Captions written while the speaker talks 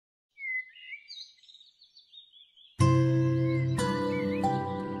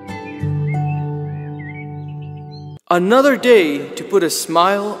Another day to put a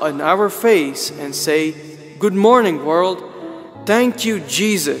smile on our face and say, "Good morning, world. Thank you,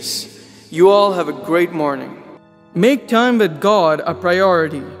 Jesus. You all have a great morning." Make time with God a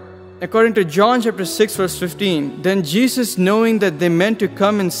priority. According to John chapter 6 verse 15, then Jesus, knowing that they meant to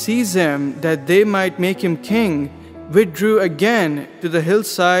come and seize him, that they might make him king, withdrew again to the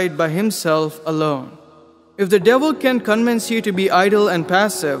hillside by himself alone. If the devil can convince you to be idle and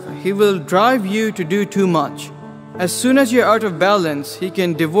passive, he will drive you to do too much. As soon as you're out of balance, he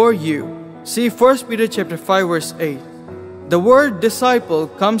can devour you. See 1 Peter chapter 5 verse 8. The word disciple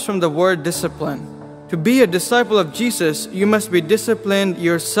comes from the word discipline. To be a disciple of Jesus, you must be disciplined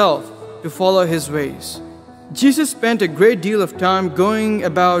yourself to follow his ways. Jesus spent a great deal of time going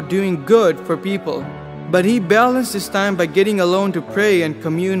about doing good for people, but he balanced his time by getting alone to pray and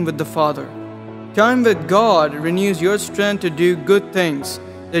commune with the Father. Time with God renews your strength to do good things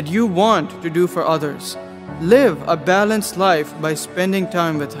that you want to do for others. Live a balanced life by spending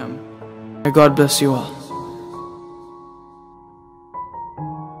time with him. May God bless you all.